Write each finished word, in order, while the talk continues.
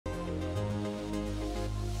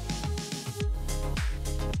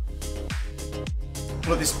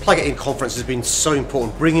Look, this Plug It In conference has been so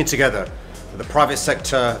important, bringing together the private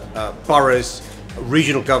sector, boroughs,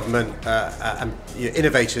 regional government and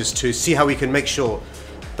innovators to see how we can make sure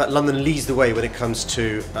that London leads the way when it comes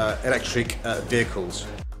to electric vehicles.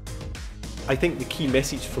 I think the key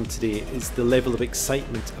message from today is the level of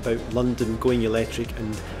excitement about London going electric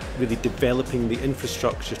and really developing the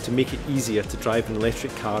infrastructure to make it easier to drive an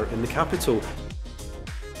electric car in the capital.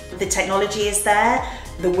 The technology is there,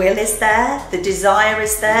 the will is there, the desire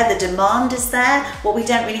is there, the demand is there. What we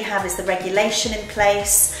don't really have is the regulation in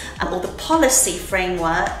place or the policy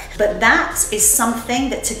framework, but that is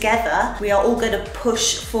something that together we are all going to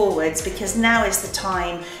push forwards, because now is the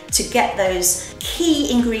time to get those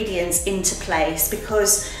key ingredients into place,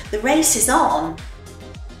 because the race is on.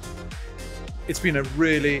 It's been a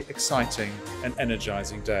really exciting and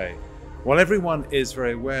energising day. While everyone is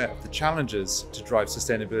very aware of the challenges to drive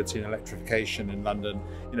sustainability and electrification in London,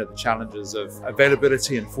 the challenges of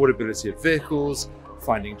availability and affordability of vehicles,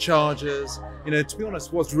 finding chargers, to be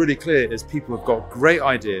honest, what's really clear is people have got great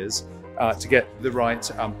ideas to get the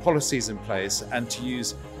right policies in place and to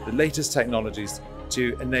use the latest technologies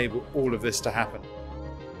to enable all of this to happen.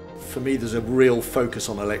 For me, there's a real focus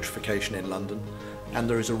on electrification in London, and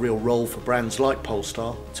there is a real role for brands like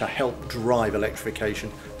Polestar to help drive electrification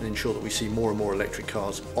and ensure that we see more and more electric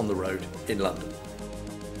cars on the road in London.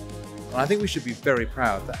 And I think we should be very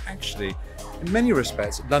proud that actually, in many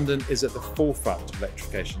respects, London is at the forefront of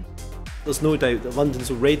electrification. There's no doubt that London's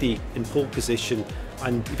already in pole position,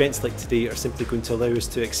 and events like today are simply going to allow us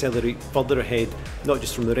to accelerate further ahead, not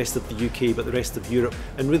just from the rest of the UK but the rest of Europe,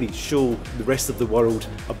 and really show the rest of the world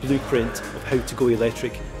a blueprint of how to go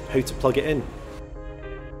electric, how to plug it in.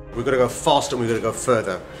 We've got to go faster and we've got to go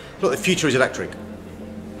further. Look, the future is electric.